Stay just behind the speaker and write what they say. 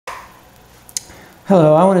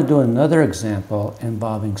Hello, I want to do another example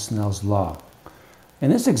involving Snell's law. In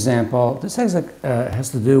this example, this has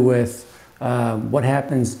to do with what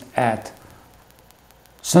happens at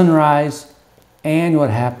sunrise and what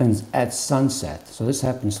happens at sunset. So this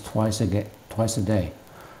happens twice a day.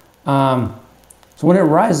 So when it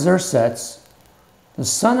rises or sets, the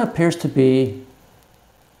sun appears to be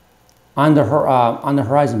on the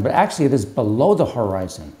horizon, but actually it is below the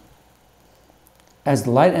horizon. As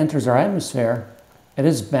the light enters our atmosphere, it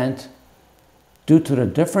is bent due to the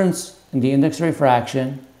difference in the index of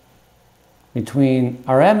refraction between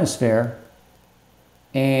our atmosphere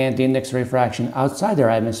and the index of refraction outside our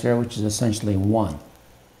atmosphere, which is essentially 1.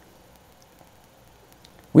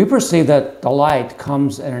 We perceive that the light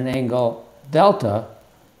comes at an angle delta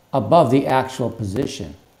above the actual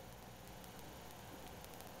position.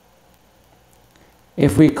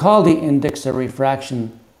 If we call the index of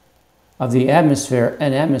refraction of the atmosphere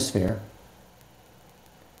an atmosphere,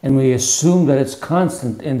 and we assume that it's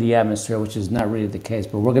constant in the atmosphere, which is not really the case,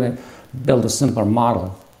 but we're going to build a simpler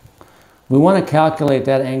model. We want to calculate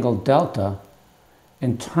that angle delta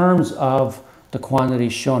in terms of the quantity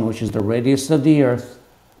shown, which is the radius of the Earth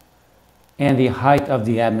and the height of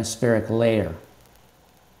the atmospheric layer.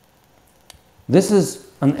 This is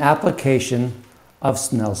an application of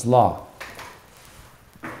Snell's law.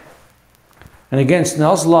 And again,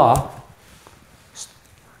 Snell's law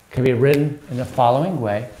can be written in the following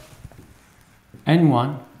way: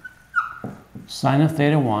 N1 sine of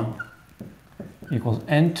theta 1 equals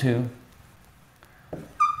N2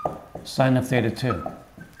 sine of theta 2.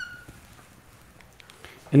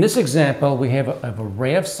 In this example, we have a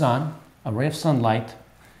ray of sunlight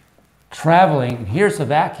traveling. Here's a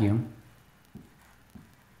vacuum.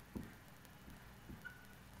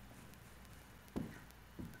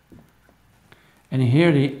 And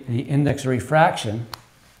here the index of refraction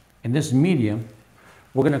in this medium,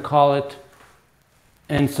 we're going to call it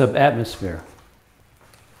N sub atmosphere.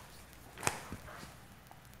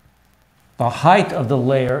 The height of the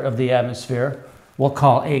layer of the atmosphere we'll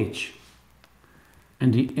call H.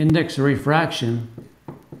 And the index of refraction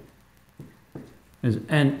is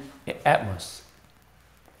N atmos.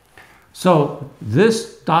 So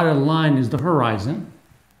this dotted line is the horizon.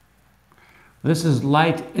 This is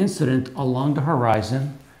light incident along the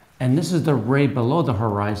horizon. And this is the ray below the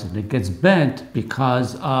horizon. It gets bent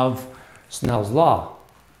because of Snell's law.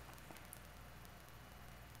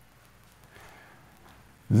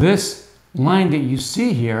 This line that you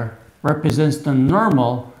see here represents the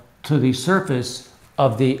normal to the surface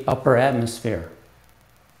of the upper atmosphere.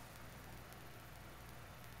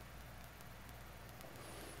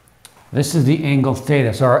 This is the angle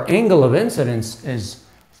theta. So our angle of incidence is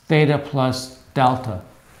theta plus delta.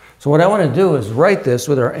 So what I want to do is write this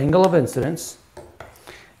with our angle of incidence,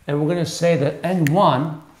 and we're going to say that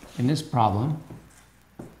N1 in this problem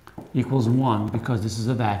equals 1 because this is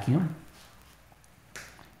a vacuum.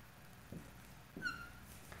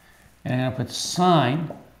 And I'm going to put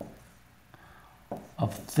sine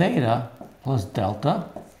of theta plus delta.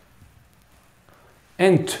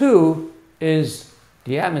 N2 is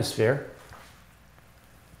the atmosphere.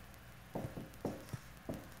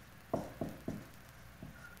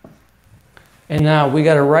 And now we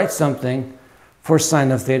got to write something for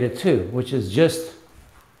sine of theta 2, which is just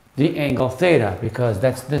the angle theta, because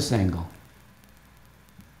that's this angle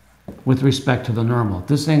with respect to the normal.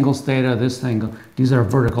 This angle's theta, this angle, these are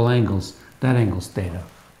vertical angles. That angle's theta.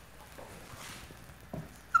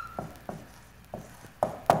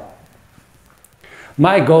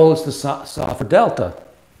 My goal is to solve for delta.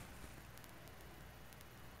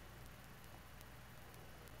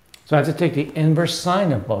 So I have to take the inverse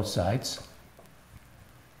sine of both sides.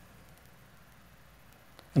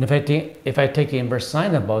 And if I take the inverse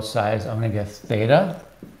sine of both sides, I'm going to get theta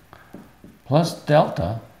plus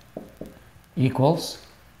delta equals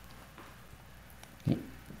the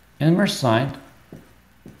inverse sine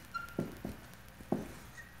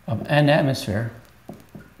of N atmosphere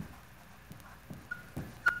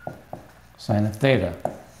sine of theta.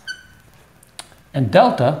 And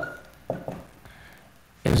delta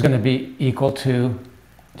is going to be equal to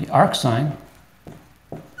the arc sine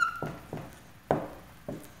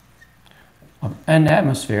of N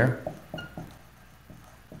atmosphere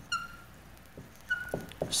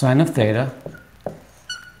sine of theta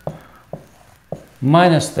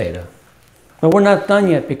minus theta. But we're not done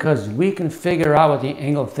yet, because we can figure out what the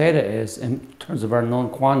angle theta is in terms of our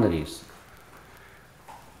known quantities.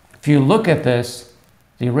 If you look at this,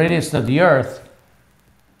 the radius of the Earth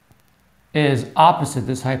is opposite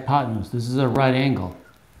this hypotenuse. This is a right angle.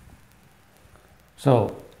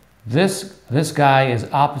 So This guy is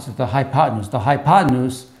opposite the hypotenuse. The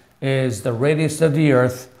hypotenuse is the radius of the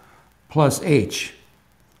Earth plus h.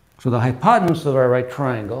 So the hypotenuse of our right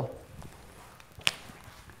triangle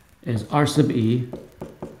is r sub e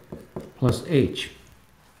plus h.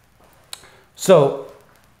 So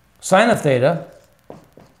sine of theta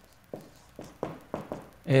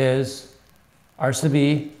is r sub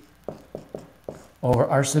e over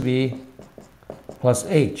r sub e plus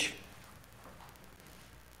h.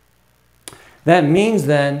 That means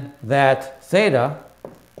then that theta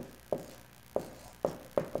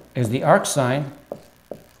is the arcsine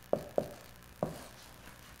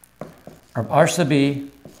of r sub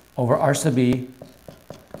e over r sub e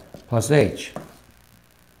plus h.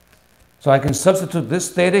 So I can substitute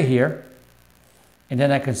this theta here, and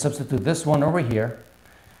then I can substitute this one over here.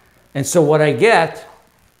 And so what I get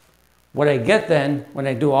then when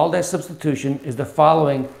I do all that substitution is the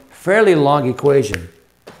following fairly long equation.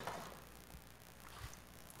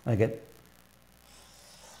 I get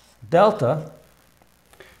delta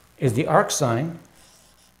is the arcsine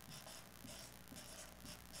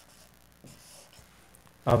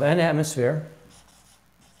of an atmosphere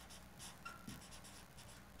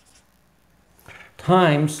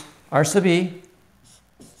times r sub e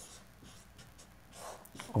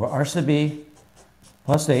over r sub e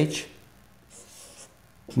plus h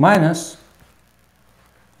minus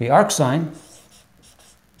the arcsine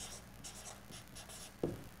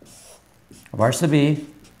of r sub e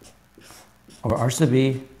over r sub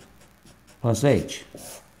e plus h.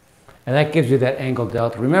 And that gives you that angle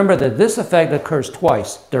delta. Remember that this effect occurs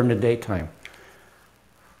twice during the daytime.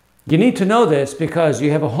 You need to know this because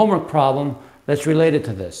you have a homework problem that's related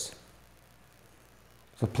to this.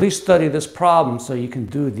 So please study this problem so you can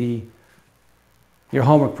do your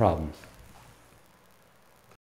homework problem.